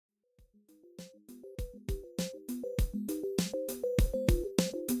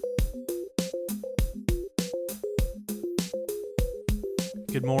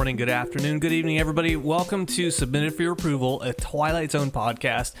Good morning, good afternoon, good evening, everybody. Welcome to Submitted for Your Approval, a Twilight Zone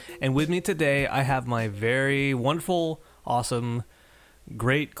podcast. And with me today, I have my very wonderful, awesome,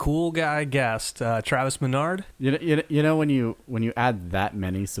 great, cool guy guest, Travis Menard. You know when you add that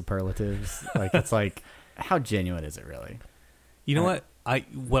many superlatives, like it's like, how genuine is it really? You know what?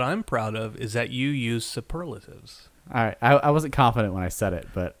 What I'm proud of is that you use superlatives. All right, I wasn't confident when I said it,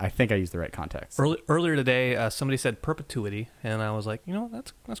 but I think I used the right context. Earlier today, somebody said perpetuity, and I was like, you know,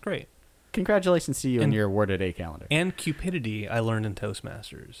 that's great. Congratulations to you and your Word a Day calendar. And cupidity, I learned in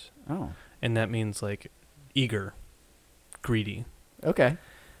Toastmasters. Oh, And that means like eager, greedy. okay.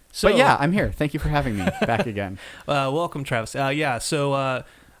 So, But yeah, I'm here. Thank you for having me back again. Welcome, Travis.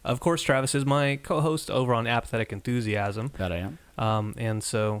 Of course, Travis is my co-host over on Apathetic Enthusiasm. That I am. And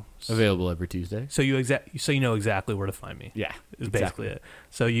so Available every Tuesday. So you know exactly where to find me. Yeah, Is exactly basically it.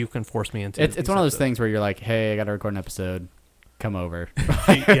 So you can force me into It's these one of those episodes. things where you're like, hey, I got to record an episode. Come over.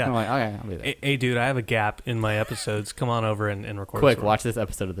 Yeah. I'm like, okay, I'll be there. Hey, dude, I have a gap in my episodes. Come on over and record. Quick, this one. watch this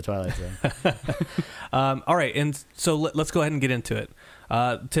episode of The Twilight Zone. All right, and so let's go ahead and get into it.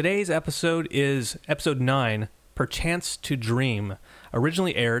 Today's episode is episode 9, Perchance to Dream.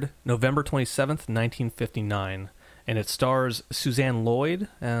 Originally aired November 27th, 1959, and it stars Suzanne Lloyd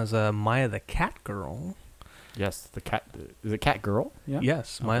as Maya the Cat Girl. Yes, the cat. Is it Cat Girl? Yeah.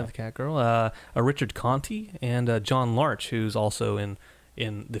 Yes, Maya the Cat Girl. A Richard Conte and John Larch, who's also in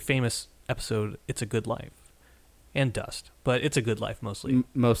the famous episode "It's a Good Life," and Dust, but "It's a Good Life" mostly.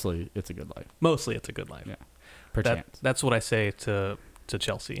 Mostly, It's a Good Life. Mostly, "It's a Good Life." Yeah. Perchance. That's what I say to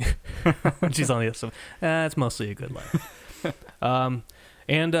Chelsea when she's on the episode. It's mostly a good life.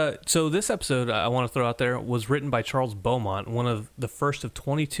 So this episode I want to throw out there was written by Charles Beaumont, one of the first of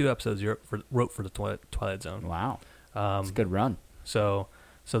 22 episodes he wrote for the Twilight Zone. Wow. It's a good run. So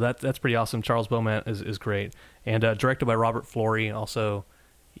that's pretty awesome. Charles Beaumont is great, and directed by Robert Florey. Also,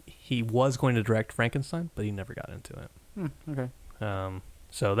 he was going to direct Frankenstein, but he never got into it. Okay.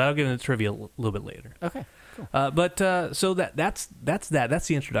 So that'll get into trivia a little bit later. Okay. Cool. So that's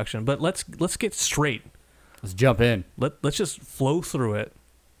the introduction. But let's get straight. Let's jump in. Let's just flow through it.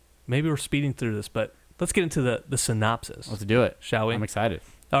 Maybe we're speeding through this, but let's get into the synopsis. Let's do it. Shall we? I'm excited.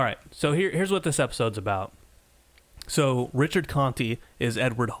 All right. So here's what this episode's about. So Richard Conte is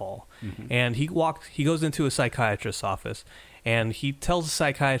Edward Hall, and he goes into a psychiatrist's office, and he tells the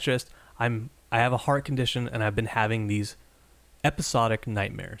psychiatrist, I have a heart condition, and I've been having these episodic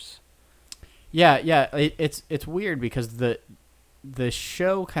nightmares. Yeah. It's weird because the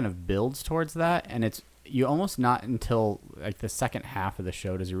show kind of builds towards that, and it's you almost not until like the second half of the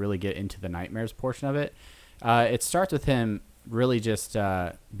show does he really get into the nightmares portion of it. It starts with him really just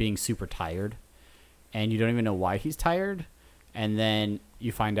being super tired, and you don't even know why he's tired, and then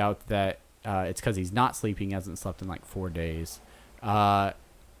you find out that it's because he's not sleeping, he hasn't slept in like 4 days.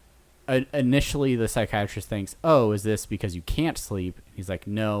 Initially, the psychiatrist thinks, "Oh, is this because you can't sleep?" He's like,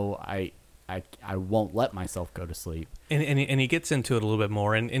 "No, I won't let myself go to sleep." And he gets into it a little bit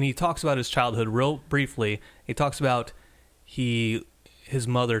more, and he talks about his childhood real briefly. He talks about his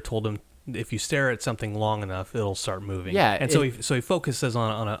mother told him, if you stare at something long enough, it'll start moving. Yeah, and so he focuses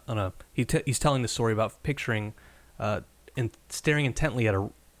on he's telling the story about picturing and staring intently at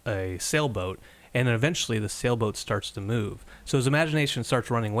a sailboat, and then eventually the sailboat starts to move. So his imagination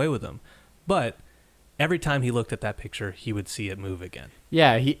starts running away with him, but every time he looked at that picture, he would see it move again.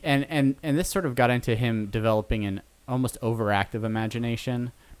 Yeah, he and this sort of got into him developing an almost overactive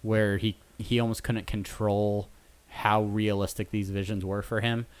imagination where he almost couldn't control how realistic these visions were for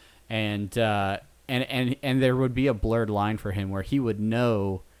him, and there would be a blurred line for him where he would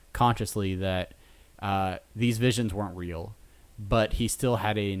know consciously that these visions weren't real, but he still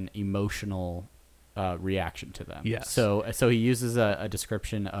had an emotional reaction to them. Yes. So he uses a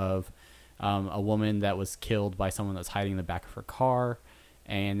description of a woman that was killed by someone that's hiding in the back of her car,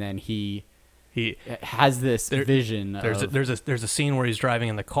 and then he has this vision. There's a scene where he's driving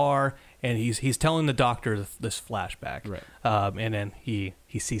in the car, and he's telling the doctor this flashback, right? And then he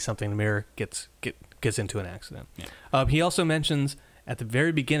sees something in the mirror, gets into an accident. Yeah. He also mentions at the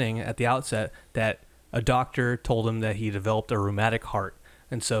very beginning, at the outset, that a doctor told him that he developed a rheumatic heart,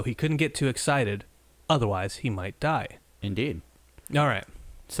 and so he couldn't get too excited, otherwise he might die. Indeed. All right.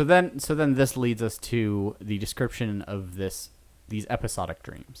 So then this leads us to the description of these episodic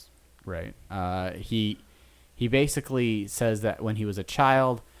dreams, right? He basically says that when he was a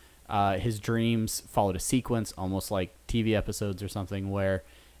child, his dreams followed a sequence, almost like TV episodes or something, where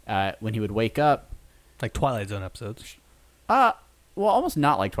when he would wake up, like Twilight Zone episodes. Well, almost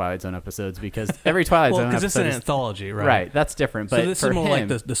not like Twilight Zone episodes, because every Twilight Zone episode because this is an anthology, right? Right, that's different. But so this for is more him,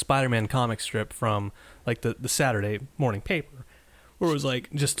 like the Spider-Man comic strip from like the Saturday morning paper, where it was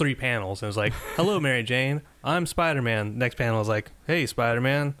like just 3 panels, and it was like, "Hello, Mary Jane, I'm Spider-Man." Next panel was like, "Hey,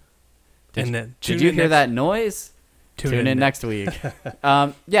 Spider-Man." And then Did you hear that noise? Tune in next week.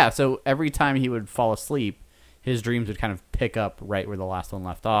 Yeah, so every time he would fall asleep, his dreams would kind of pick up right where the last one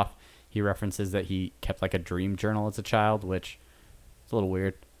left off. He references that he kept like a dream journal as a child, which is a little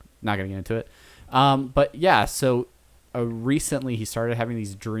weird. Not going to get into it. But yeah, so recently he started having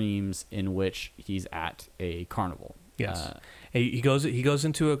these dreams in which he's at a carnival. Yes. He goes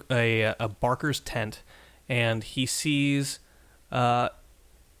into a Barker's tent, and he sees a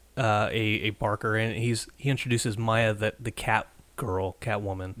Barker, and he introduces Maya, the cat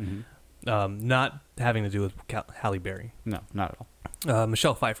woman, not having to do with Halle Berry. No, not at all.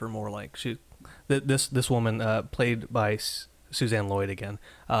 Michelle Pfeiffer, more like this woman played by Suzanne Lloyd again.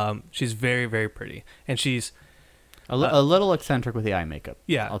 She's very, very pretty, and she's a little eccentric with the eye makeup.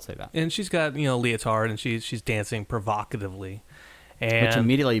 Yeah, I'll say that. And she's got leotard, and she's dancing provocatively, and which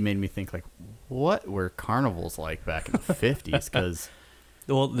immediately made me think like, what were carnivals like back in the 50s? Because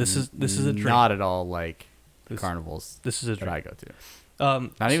well, this is a dream. Not at all like the carnivals. This is a dream that I go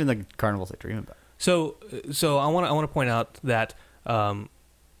to. Not even the carnivals I dream about. So I want to point out that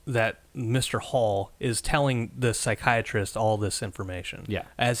that Mr. Hall is telling the psychiatrist all this information. Yeah.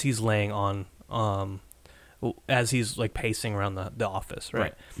 As he's laying on, as he's like pacing around the office,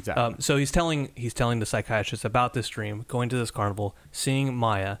 right? Exactly. So he's telling the psychiatrist about this dream, going to this carnival, seeing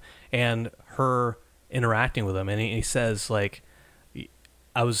Maya, and her interacting with him, and he says like,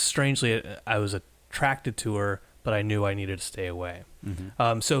 I was attracted to her, but I knew I needed to stay away.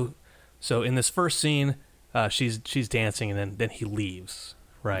 Mm-hmm. So in this first scene, she's dancing, and then he leaves,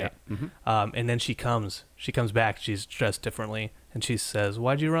 right? Yeah. Mm-hmm. And then she comes back. She's dressed differently, and she says,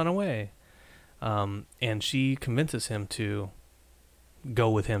 "Why'd you run away?" And she convinces him to go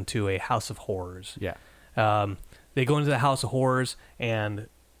with him to a house of horrors. Yeah. They go into the house of horrors, and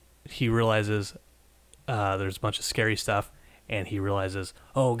he realizes there's a bunch of scary stuff, and he realizes,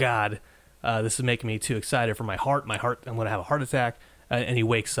 oh God, this is making me too excited for my heart. I'm going to have a heart attack. And he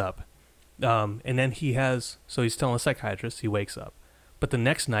wakes up. And then he's telling the psychiatrist, he wakes up. But the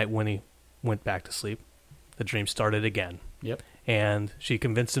next night when he went back to sleep, the dream started again. Yep. And she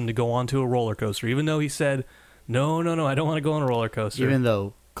convinced him to go onto a roller coaster, even though he said, no, I don't want to go on a roller coaster. Even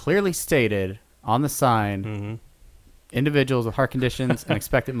though clearly stated on the sign, mm-hmm. individuals with heart conditions and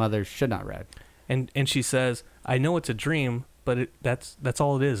expectant mothers should not ride. And she says, I know it's a dream, but that's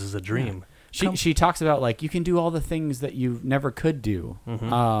all it is a dream. Yeah. She talks about like you can do all the things that you never could do,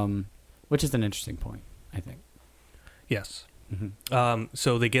 mm-hmm. Which is an interesting point, I think. Yes. Mm-hmm.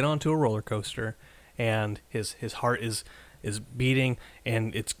 So they get onto a roller coaster, and his heart is beating,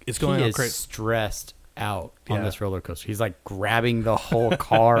 and it's going on crazy. He's stressed out on this roller coaster. He's like grabbing the whole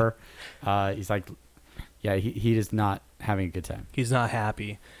car. He's like, he is not having a good time. He's not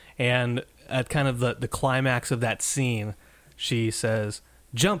happy, and at kind of the climax of that scene, she says,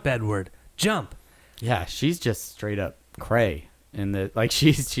 "Jump, Edward, jump." Yeah, she's just straight up cray. And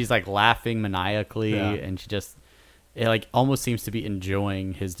she's like laughing maniacally, and it like almost seems to be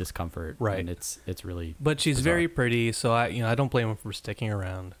enjoying his discomfort. Right. And it's really But she's bizarre. very pretty, so I don't blame him for sticking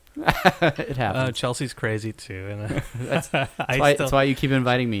around. It happens. Chelsea's crazy too, and that's why you keep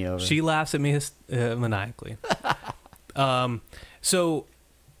inviting me over. She laughs at me maniacally.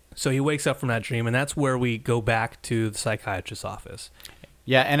 So he wakes up from that dream, and that's where we go back to the psychiatrist's office.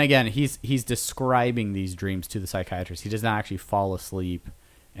 Yeah, and again, he's describing these dreams to the psychiatrist. He does not actually fall asleep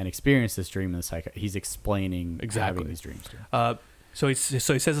and experience this dream in the he's explaining having these dreams to him. So he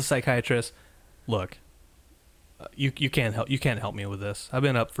says to the psychiatrist, "Look, you can't help me with this. I've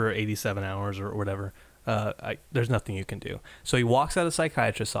been up for 87 hours or whatever. There's nothing you can do." So he walks out of the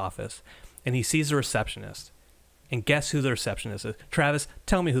psychiatrist's office, and he sees the receptionist. And guess who the receptionist is? Travis,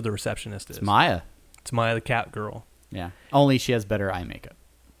 tell me who the receptionist is. It's Maya. It's Maya, the cat girl. Yeah. Only she has better eye makeup.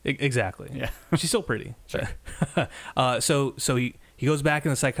 Exactly. Yeah. She's still pretty. Sure. So he goes back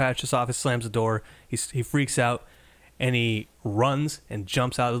in the psychiatrist's office, slams the door. He freaks out, and he runs and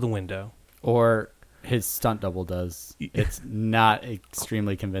jumps out of the window. Or his stunt double does. It's not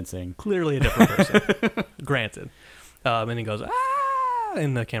extremely convincing. Clearly a different person. Granted. And he goes, ah!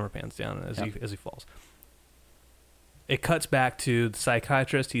 And the camera pans down as he falls. It cuts back to the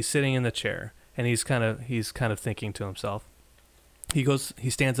psychiatrist. He's sitting in the chair, and he's kind of thinking to himself. He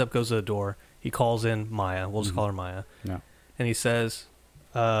stands up, goes to the door. He calls in Maya. We'll just call her Maya. Yeah. And he says,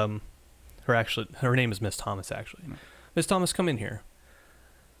 her name is Miss Thomas, actually. Yeah. Miss Thomas, come in here.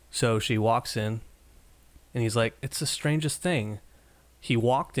 So she walks in, and he's like, it's the strangest thing. He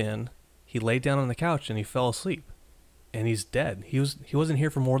walked in, he laid down on the couch, and he fell asleep. And he's dead. He wasn't here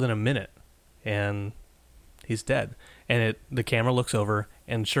for more than a minute. And he's dead. And the camera looks over,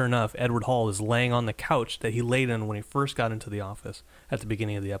 and sure enough, Edward Hall is laying on the couch that he laid in when he first got into the office at the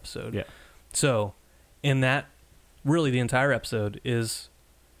beginning of the episode. Yeah. So, in that, really the entire episode is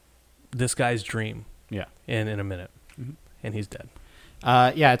this guy's dream. Yeah. In a minute. Mm-hmm. And he's dead.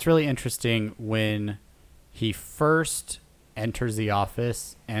 Yeah, it's really interesting when he first enters the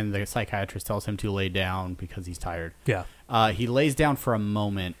office and the psychiatrist tells him to lay down because he's tired. Yeah. He lays down for a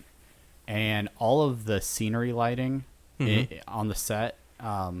moment, and all of the scenery lighting on the set,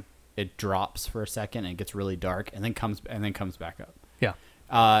 it drops for a second and it gets really dark, and then comes back up. Yeah.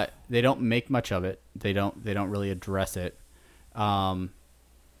 They don't make much of it. They don't really address it.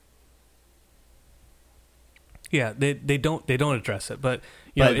 Yeah, they don't address it, but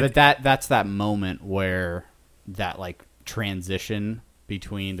that's that moment where that like transition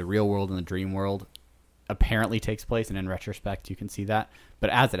between the real world and the dream world apparently takes place, and in retrospect you can see that. But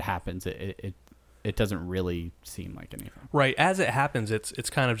as it happens, it doesn't really seem like anything. Right, as it happens, it's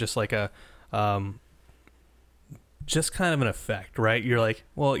kind of just like a just kind of an effect, right? You're like,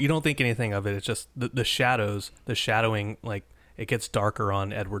 well, you don't think anything of it. It's just the shadows, the shadowing, like it gets darker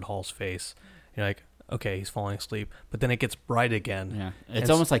on Edward Hall's face. You're like, okay, he's falling asleep, but then it gets bright again. Yeah, it's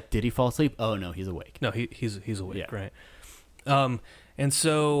almost like, did he fall asleep? Oh no, he's awake. No, he's awake, yeah. Right? And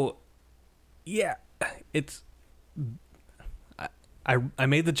so, yeah, it's. I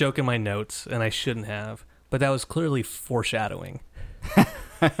made the joke in my notes, and I shouldn't have, but that was clearly foreshadowing.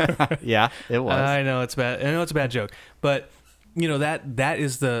 Yeah, it was. I know it's bad. I know it's a bad joke, but that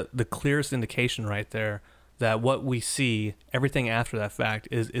is the clearest indication right there that what we see, everything after that fact,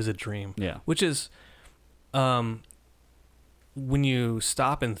 is a dream. Yeah, which is. When you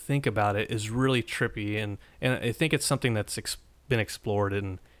stop and think about it, is really trippy, and I think it's something that's been explored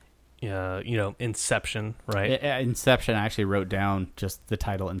in, Inception, right? Inception. I actually wrote down just the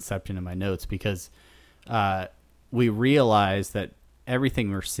title Inception in my notes because we realize that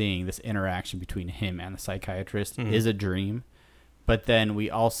everything we're seeing, this interaction between him and the psychiatrist, is a dream, but then we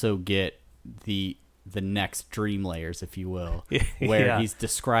also get the next dream layers, if you will, where he's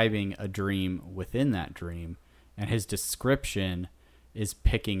describing a dream within that dream, and his description is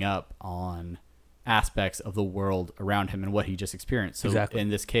picking up on aspects of the world around him and what he just experienced. So in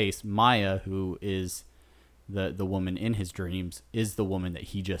this case, Maya, who is the woman in his dreams, is the woman that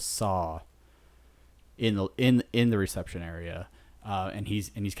he just saw in the reception area, and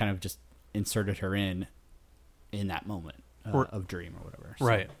he's kind of just inserted her in that moment of dream or whatever. So,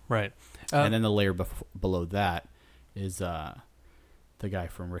 right. And then the layer below that is the guy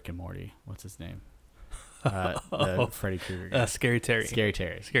from Rick and Morty. What's his name? The Freddy Krueger guy. Scary Terry. Scary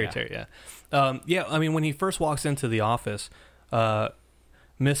Terry. Yeah. Yeah, I mean, when he first walks into the office,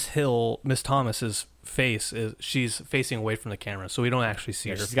 Miss Thomas's face she's facing away from the camera, so we don't actually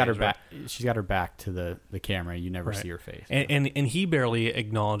see her. She's got her back. She's got her back to the camera. You never see her face. And he barely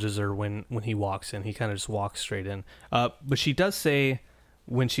acknowledges her when he walks in. He kind of just walks straight in. But she does say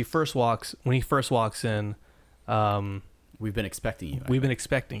when he first walks in, we've been expecting you. We've been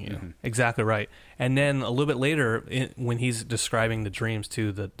expecting you. Mm-hmm. Exactly right. And then a little bit later, when he's describing the dreams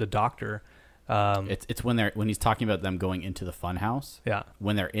to the doctor. It's when he's talking about them going into the fun house. Yeah.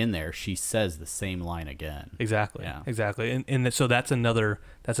 When they're in there, she says the same line again. Exactly. Yeah. Exactly. And so that's another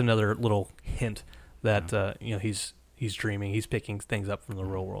little hint that he's dreaming. He's picking things up from the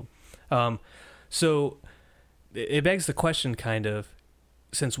real world. So it begs the question, kind of,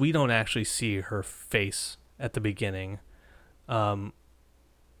 since we don't actually see her face at the beginning,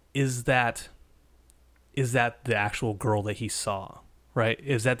 is that the actual girl that he saw? Right?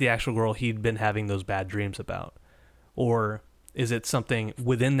 Is that the actual girl he'd been having those bad dreams about? Or is it something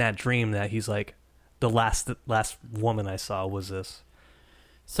within that dream that he's like, the last woman I saw was this?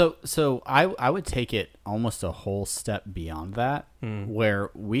 So I would take it almost a whole step beyond that, where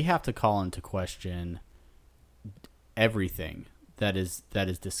we have to call into question everything that is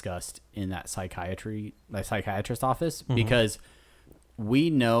discussed in that psychiatrist office, because we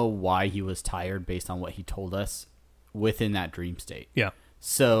know why he was tired based on what he told us within that dream state. Yeah.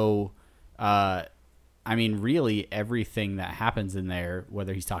 So, I mean, really everything that happens in there,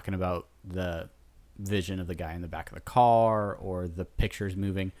 whether he's talking about the vision of the guy in the back of the car or the pictures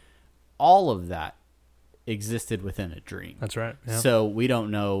moving, all of that existed within a dream. That's right. Yeah. So we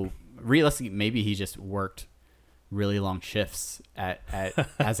don't know. Realistically, maybe he just worked really long shifts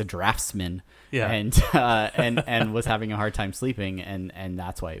as a draftsman, and was having a hard time sleeping, and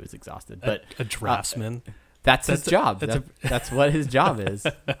that's why he was exhausted. But a draftsman. That's his job. That's what his job is.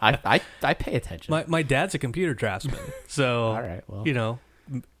 I pay attention. My dad's a computer draftsman, so all right. Well,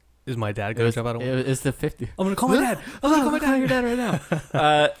 is my dad going to jump out of? It's the 50. I'm going to call my dad. I'm going to call my dad. Your dad right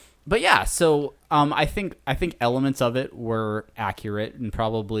now. But yeah, so I think elements of it were accurate, and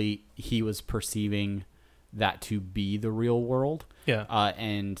probably he was perceiving that to be the real world. Yeah.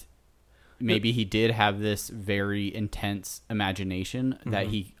 And maybe he did have this very intense imagination that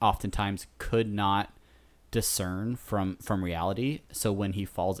he oftentimes could not discern from reality. So when he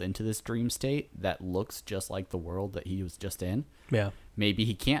falls into this dream state that looks just like the world that he was just in, Yeah. maybe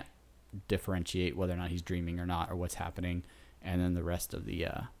he can't differentiate whether or not he's dreaming or not, or what's happening, and then the rest of the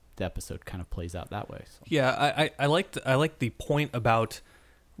episode kind of plays out that way. So. Yeah, I liked the point about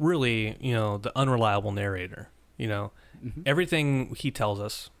really, the unreliable narrator. Everything he tells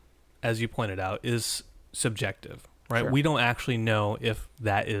us, as you pointed out, is subjective, right? Sure. We don't actually know if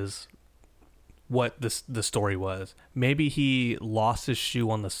that is what the story was. Maybe he lost his shoe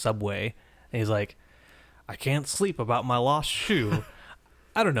on the subway, and he's like, I can't sleep about my lost shoe.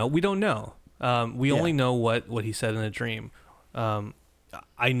 I don't know. We don't know. We only know what he said in a dream. I'm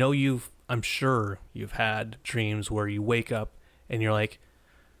sure you've had dreams where you wake up and you're like,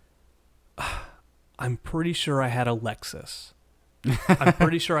 I'm pretty sure I had a Lexus. I'm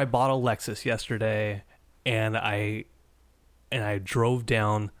pretty sure I bought a Lexus yesterday, and I drove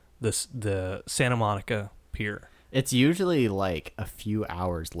down the Santa Monica Pier. It's usually like a few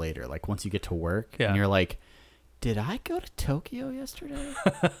hours later, like once you get to work, and you're like, did I go to Tokyo yesterday?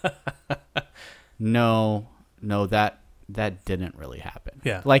 No, that didn't really happen.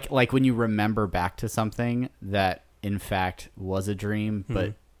 Yeah. Like when you remember back to something that in fact was a dream,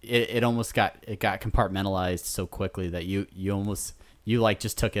 but it almost got compartmentalized so quickly that you like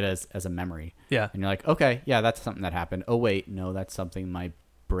just took it as a memory. Yeah. And you're like, okay, yeah, that's something that happened. Oh wait, no, that's something my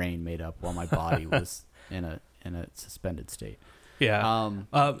brain made up while my body was in a suspended state. Yeah.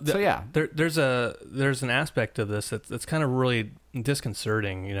 So yeah, there's an aspect of this that's kind of really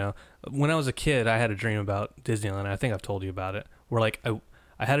disconcerting. When I was a kid, I had a dream about Disneyland. I think I've told you about it. Where like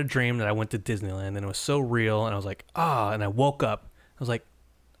I had a dream that I went to Disneyland, and it was so real, and I was like, and I woke up. I was like,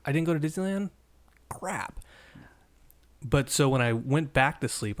 I didn't go to Disneyland? Crap. But so when I went back to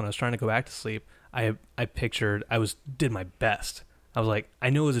sleep, when I was trying to go back to sleep, I pictured, did my best. I was like, I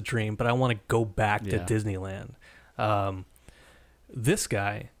knew it was a dream, but I want to go back to Disneyland. This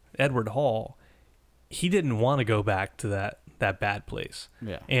guy, Edward Hall, he didn't want to go back to that bad place.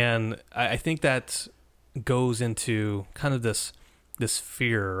 Yeah. And I think that goes into kind of this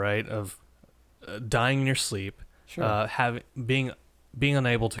fear, right, of dying in your sleep, sure. being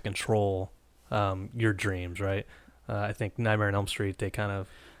unable to control your dreams, right? I think Nightmare on Elm Street, they kind of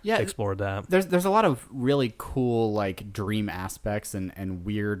explored that. There's a lot of really cool like dream aspects and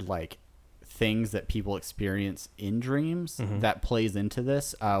weird like things that people experience in dreams that plays into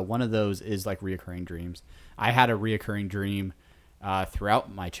this. One of those is like reoccurring dreams. I had a reoccurring dream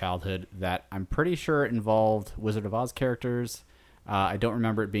throughout my childhood that I'm pretty sure involved Wizard of Oz characters. I don't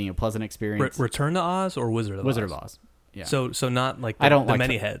remember it being a pleasant experience. Return to Oz or Wizard of Oz? Wizard of Oz. Yeah. So not like the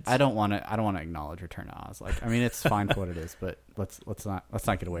many heads. I don't want to acknowledge Return to Oz. Like, I mean, it's fine for what it is, but let's not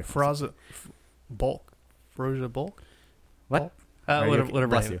get away from Froza Bulk. Froza Bulk? What? Whatever.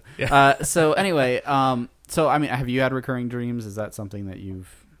 Bless you. Yeah. So anyway, so I mean, have you had recurring dreams? Is that something that you've?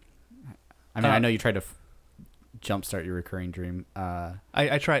 I mean, I know you tried to jumpstart your recurring dream.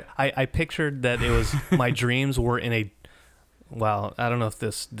 I tried. I pictured that it was my dreams were in a. Well, I don't know if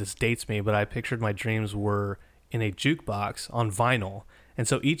this dates me, but I pictured my dreams were in a jukebox on vinyl, and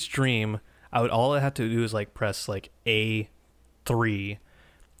so each dream, all I had to do is like press like A3.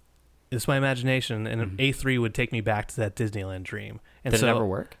 It's my imagination, and A3 would take me back to that Disneyland dream. And Did it ever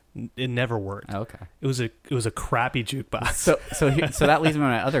work? It never worked. Oh, okay. It was a crappy jukebox. So that leads me to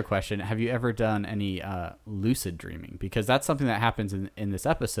my other question. Have you ever done any lucid dreaming? Because that's something that happens in this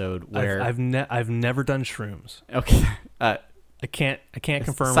episode where I've never done shrooms. Okay. I can't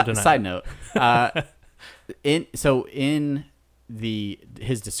confirm or deny. Side note. In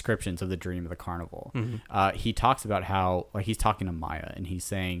his descriptions of the dream of the carnival, he talks about how like he's talking to Maya and he's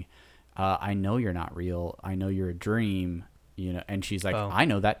saying, I know you're not real. I know you're a dream, and she's like, I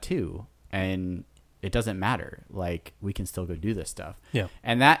know that too. And it doesn't matter. Like, we can still go do this stuff. Yeah.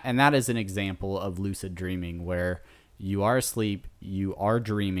 And that is an example of lucid dreaming where you are asleep, you are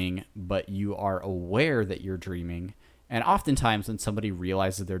dreaming, but you are aware that you're dreaming. And oftentimes when somebody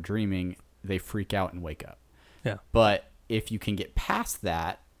realizes they're dreaming, they freak out and wake up. Yeah. But if you can get past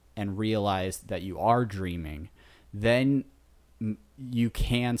that and realize that you are dreaming, then you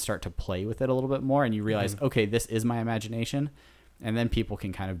can start to play with it a little bit more, and you realize, okay, this is my imagination, and then people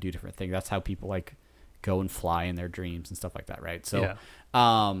can kind of do different things. That's how people like go and fly in their dreams and stuff like that, right? So,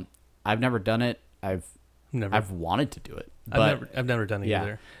 I've never done it. I've wanted to do it, but I've never done it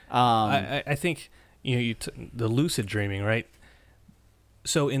either. I I think the lucid dreaming, right?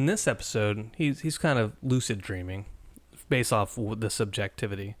 so in this episode, he's kind of lucid dreaming, based off the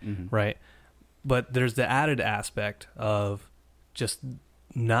subjectivity, right? But there's the added aspect of just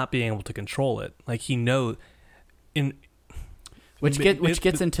not being able to control it. Like which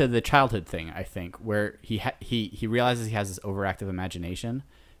gets into the childhood thing, I think, where he realizes he has this overactive imagination,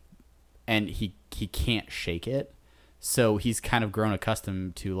 and he can't shake it. So he's kind of grown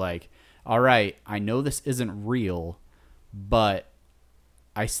accustomed to like, all right, I know this isn't real, but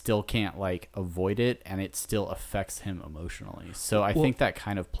I still can't like avoid it, and it still affects him emotionally. So I think that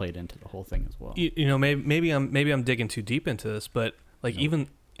kind of played into the whole thing as well. You know, maybe I'm digging too deep into this, but like even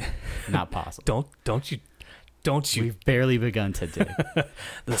not possible. Don't you. We've barely begun to dig.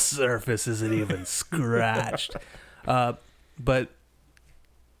 The surface isn't even scratched. But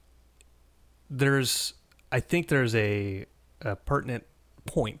I think there's a pertinent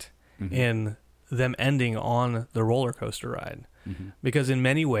point in them ending on the roller coaster ride, because in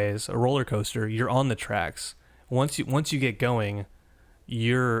many ways, a roller coaster, you're on the tracks. Once you get going,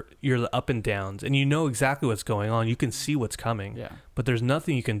 you're the up and downs, and you know exactly what's going on. You can see what's coming. Yeah. But there's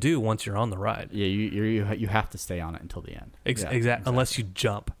nothing you can do once you're on the ride. Yeah, you have to stay on it until the end. Exactly. Unless you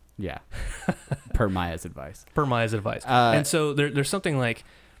jump. Yeah. Per Maya's advice. And so there's something like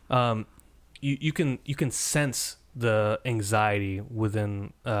you can sense the anxiety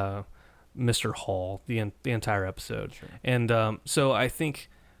within Mr. Hall the entire episode. Sure. And so I think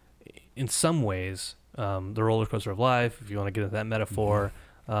in some ways the roller coaster of life, if you want to get into that metaphor,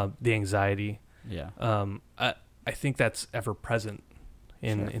 the anxiety, I think that's ever present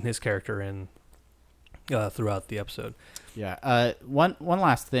in his character and throughout the episode. Yeah. One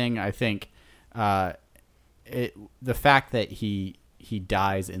last thing, I think, the fact that he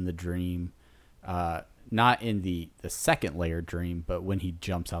dies in the dream, not in the second layer dream, but when he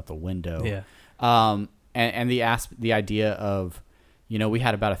jumps out the window. Yeah. And the idea of, we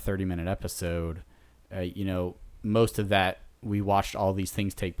had about a 30-minute episode. Most of that we watched all these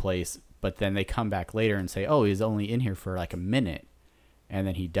things take place, but then they come back later and say, "Oh, he was only in here for like a minute, and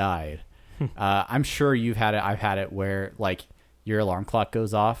then he died." I'm sure you've had it. I've had it where like your alarm clock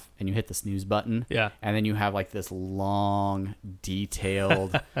goes off and you hit the snooze button. Yeah. And then you have like this long,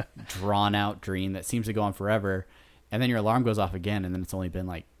 detailed, drawn out dream that seems to go on forever. And then your alarm goes off again. And then it's only been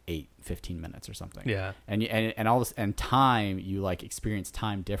like 15 minutes or something. Yeah. And all this, and time, you like experience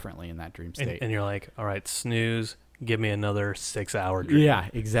time differently in that dream state. And you're like, all right, snooze, give me another 6-hour dream. Yeah,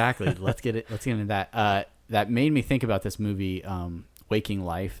 exactly. Let's get into that. That made me think about this movie, Waking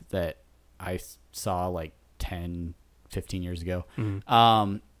Life, that I saw like 10, 15 years ago.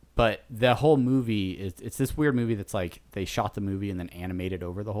 But the whole movie it's this weird movie that's like they shot the movie and then animated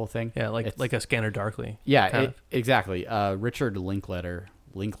over the whole thing. Yeah, like a Scanner Darkly. Yeah, exactly. Richard Linklater.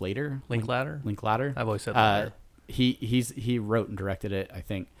 Linklater? I've always said that. He wrote and directed it, I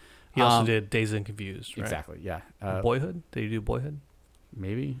think. He also did Dazed and Confused, right? Exactly, yeah. Boyhood? Did he do Boyhood?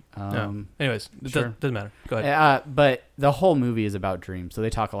 Maybe. No. Anyways, it sure. doesn't matter. Go ahead. But the whole movie is about dreams. So they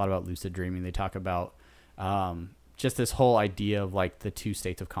talk a lot about lucid dreaming. They talk about just this whole idea of like the two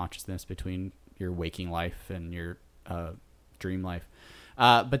states of consciousness between your waking life and your dream life.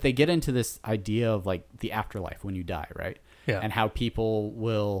 But they get into this idea of like the afterlife when you die, right? Yeah. And how people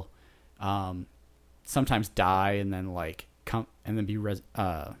will sometimes die and then like come and then be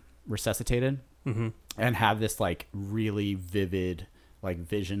resuscitated and have this like really vivid like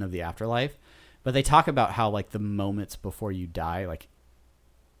vision of the afterlife. But they talk about how like the moments before you die, like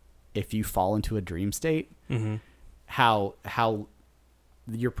if you fall into a dream state, how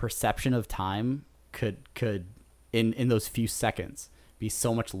your perception of time could in those few seconds be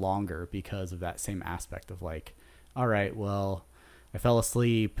so much longer because of that same aspect of like, all right, well, I fell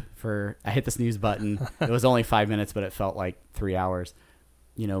asleep I hit the snooze button. It was only 5 minutes, but it felt like 3 hours.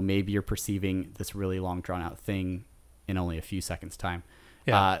 Maybe you're perceiving this really long drawn out thing in only a few seconds time.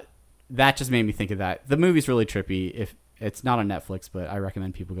 Yeah. That just made me think of that. The movie's really trippy. If it's not on Netflix, but I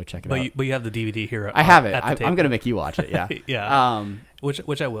recommend people go check it out. But you have the DVD here. I have it. I'm going to make you watch it. Yeah. Yeah.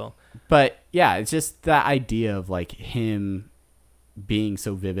 Which I will. But yeah, it's just that idea of like him being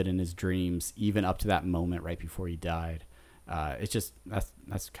so vivid in his dreams, even up to that moment right before he died. It's just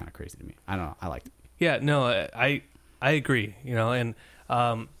that's kind of crazy to me. I don't know. I liked it. Yeah. No, I agree. And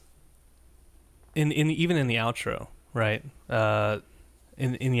even in the outro, right?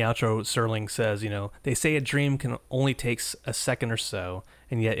 In the outro, Serling says, they say a dream can only take a second or so,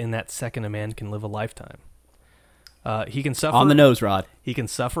 and yet in that second, a man can live a lifetime. He can suffer on the nose, Rod. He can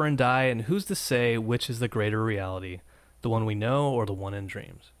suffer and die, and who's to say which is the greater reality, the one we know or the one in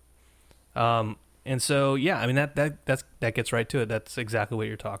dreams? And so, yeah, I mean that gets right to it. That's exactly what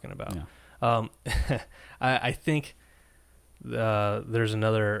you're talking about. Yeah. I think there's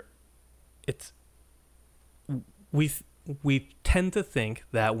another. It's we tend to think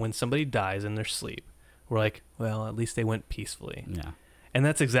that when somebody dies in their sleep, we're like, well, at least they went peacefully. Yeah. And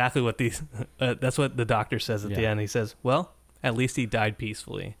that's exactly what these. That's what the doctor says at the end. He says, well, at least he died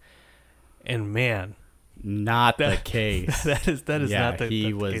peacefully. And man, not the case. That is not the, he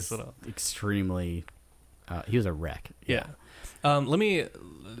the was case at all. extremely. He was a wreck. Yeah. Let me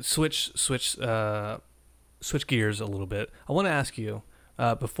switch gears a little bit. I want to ask you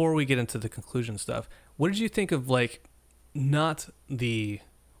before we get into the conclusion stuff. What did you think of not the?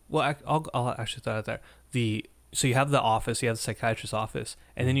 Well, I'll actually throw it out there. So you have the office, you have the psychiatrist's office,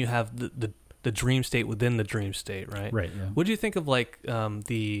 and then you have the dream state within the dream state, right? Right. Yeah. What do you think of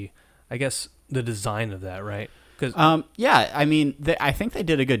I guess the design of that, right? Because I mean, I think they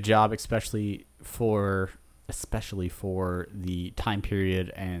did a good job, especially for the time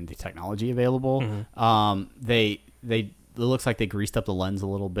period and the technology available. Mm-hmm. It looks like they greased up the lens a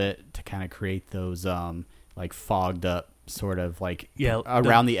little bit to kind of create those fogged up sort of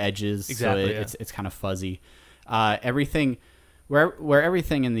around the edges. Exactly. So it's kind of fuzzy. Everything where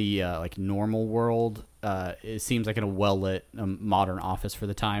everything in the normal world it seems like in a well lit modern office for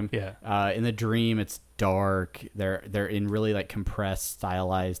the time. Yeah. In the dream, it's dark. They're in really compressed,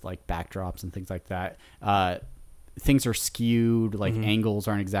 stylized backdrops and things like that. Things are skewed, angles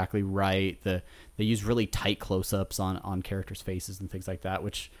aren't exactly right. They use really tight close-ups on characters' faces and things like that,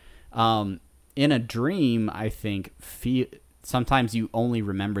 which in a dream, I think sometimes you only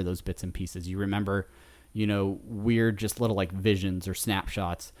remember those bits and pieces. You remember, weird just little visions or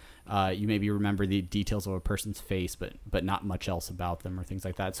snapshots. You maybe remember the details of a person's face, but not much else about them or things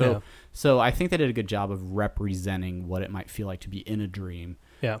like that. So I think they did a good job of representing what it might feel like to be in a dream.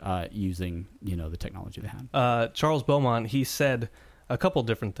 Yeah. Using the technology they had. Charles Beaumont, he said a couple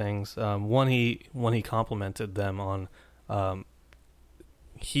different things. One he complimented them on.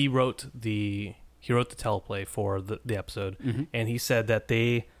 He wrote the teleplay for the episode, mm-hmm. and he said that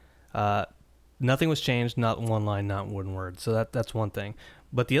they nothing was changed, not one line, not one word. So that's one thing.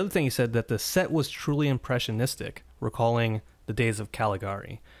 But the other thing, he said that the set was truly impressionistic, recalling the days of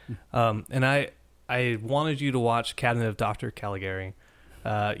Caligari. Mm-hmm. And I wanted you to watch Cabinet of Dr. Caligari.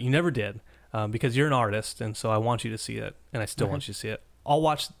 You never did, because you're an artist, and so I want you to see it, and I still want you to see it. I'll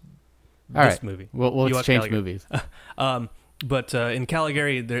watch this movie. We'll exchange movies. But in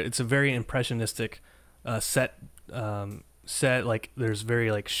Caligari, it's a very impressionistic set. There's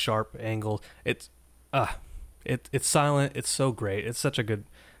very sharp angles. It's silent. It's so great. It's such a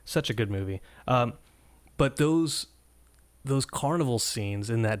good movie. But those carnival scenes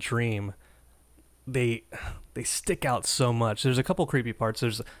in that dream, they stick out so much. There's a couple creepy parts.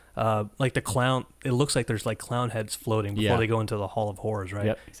 There's the clown. It looks like there's clown heads floating before they go into the Hall of Horrors, right?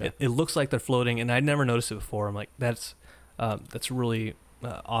 Yep, exactly. It looks like they're floating, and I'd never noticed it before. I'm like, that's really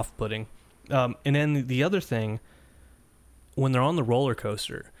off-putting. And then the other thing, when they're on the roller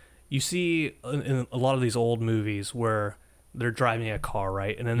coaster, you see in a lot of these old movies where they're driving a car,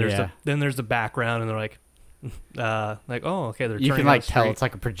 right? And then there's the background, and they're like, oh, okay, they're you turning can down the tell street. it's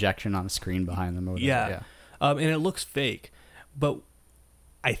like a projection on the screen behind them. Or whatever. Yeah. And it looks fake, but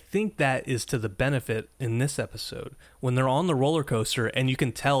I think that is to the benefit in this episode when they're on the roller coaster, and you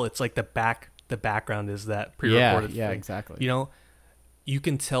can tell it's like the background is that pre-recorded yeah, thing. exactly. You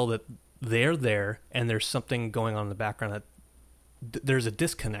can tell that they're there, and there's something going on in the background that there's a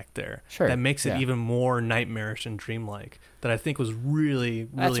disconnect there. Sure. That makes it even more nightmarish and dreamlike. That I think was really, really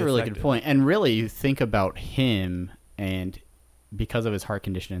That's a really effective. good point. And really, you think about him, and because of his heart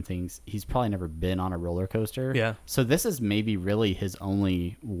condition and things, he's probably never been on a roller coaster. Yeah. So this is maybe really his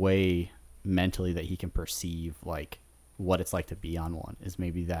only way mentally that he can perceive what it's like to be on one, is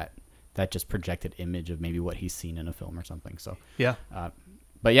maybe that just projected image of maybe what he's seen in a film or something. So yeah.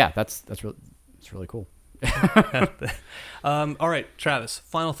 But yeah, that's really cool. All right, Travis,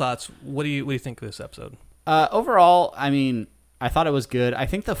 final thoughts. What do you think of this episode? Overall, I mean, I thought it was good. I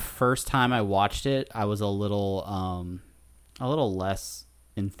think the first time I watched it, I was a little less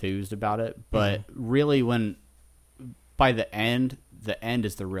enthused about it, but really by the end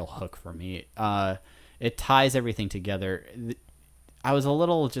is the real hook for me. It ties everything together. I was a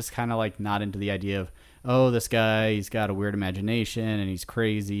little just kind of not into the idea of, oh, this guy, he's got a weird imagination and he's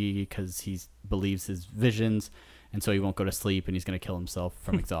crazy because he believes his visions, and so he won't go to sleep and he's going to kill himself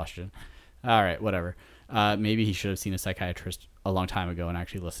from exhaustion. All right, whatever. Maybe he should have seen a psychiatrist a long time ago and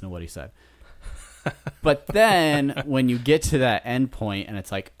actually listened to what he said. But then when you get to that end point and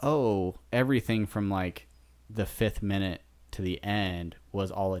it's like, oh, everything from the 5th minute to the end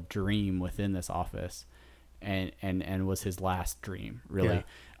was all a dream within this office, and was his last dream, really.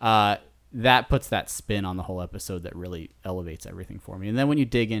 Yeah. that puts that spin on the whole episode that really elevates everything for me. And then when you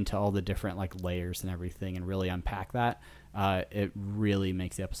dig into all the different like layers and everything and really unpack that, it really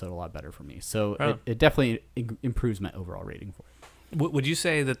makes the episode a lot better for me. So it definitely improves my overall rating for it. Would you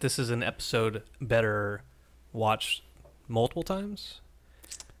say that this is an episode better watched multiple times?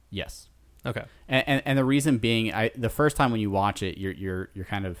 Yes. Okay. And the reason being, the first time when you watch it, you're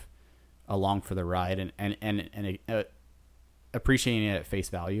kind of along for the ride and appreciating it at face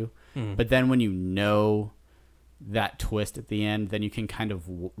value. But then when you know that twist at the end, then you can kind of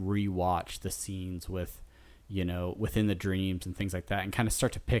rewatch the scenes with, within the dreams and things like that, and kind of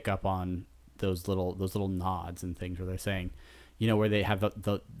start to pick up on those little nods and things where they're saying, where they have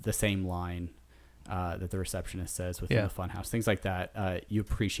the same line that the receptionist says within the funhouse, things like that. You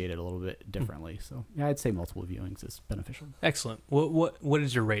appreciate it a little bit differently. So yeah, I'd say multiple viewings is beneficial. Excellent. What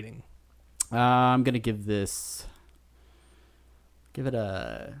is your rating? I'm gonna give it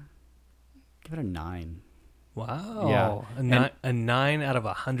a 9. Wow. Yeah. A 9 out of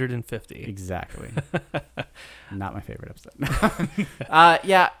 150. Exactly. Not my favorite episode.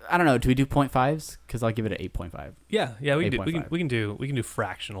 Yeah, I don't know. Do we do 0.5s? Because I'll give it an 8.5. Yeah, we can do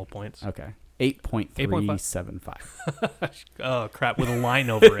fractional points. Okay. 8.375. Oh crap! With a line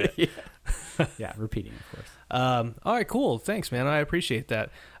over it. Yeah, repeating, of course. All right, cool. Thanks, man. I appreciate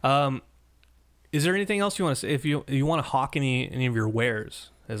that. Is there anything else you want to say? If you want to hawk any of your wares,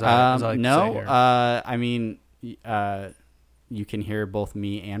 as I like no. to say here. I mean, you can hear both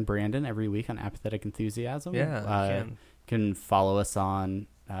me and Brandon every week on Apathetic Enthusiasm. Yeah, you can follow us on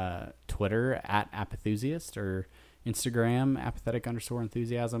Twitter at Apathusiast or Instagram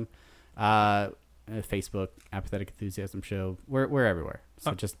Apathetic_enthusiasm. Facebook Apathetic Enthusiasm Show. We're everywhere.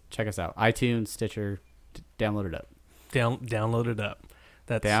 So just check us out. iTunes, Stitcher, download it up. Download it up.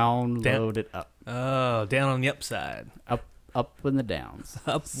 That's download it up. Oh, down on the upside. Up in the downs.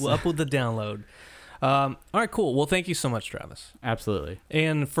 up with the download. All right, cool. Well, thank you so much, Travis. Absolutely.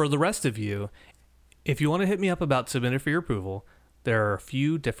 And for the rest of you, if you want to hit me up about Submit It for Your Approval, there are a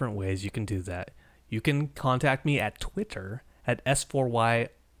few different ways you can do that. You can contact me at Twitter at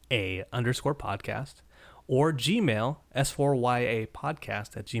S4YA_podcast or Gmail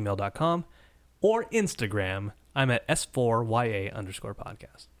S4YApodcast@gmail.com or Instagram. I'm at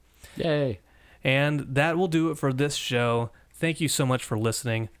S4YA_podcast. Yay. And that will do it for this show. Thank you so much for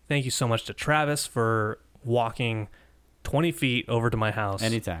listening. Thank you so much to Travis for walking 20 feet over to my house.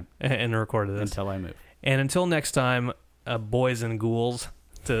 Anytime. And recorded this. Until I move. And until next time, boys and ghouls,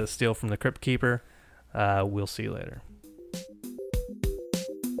 to steal from the Crypt Keeper, we'll see you later.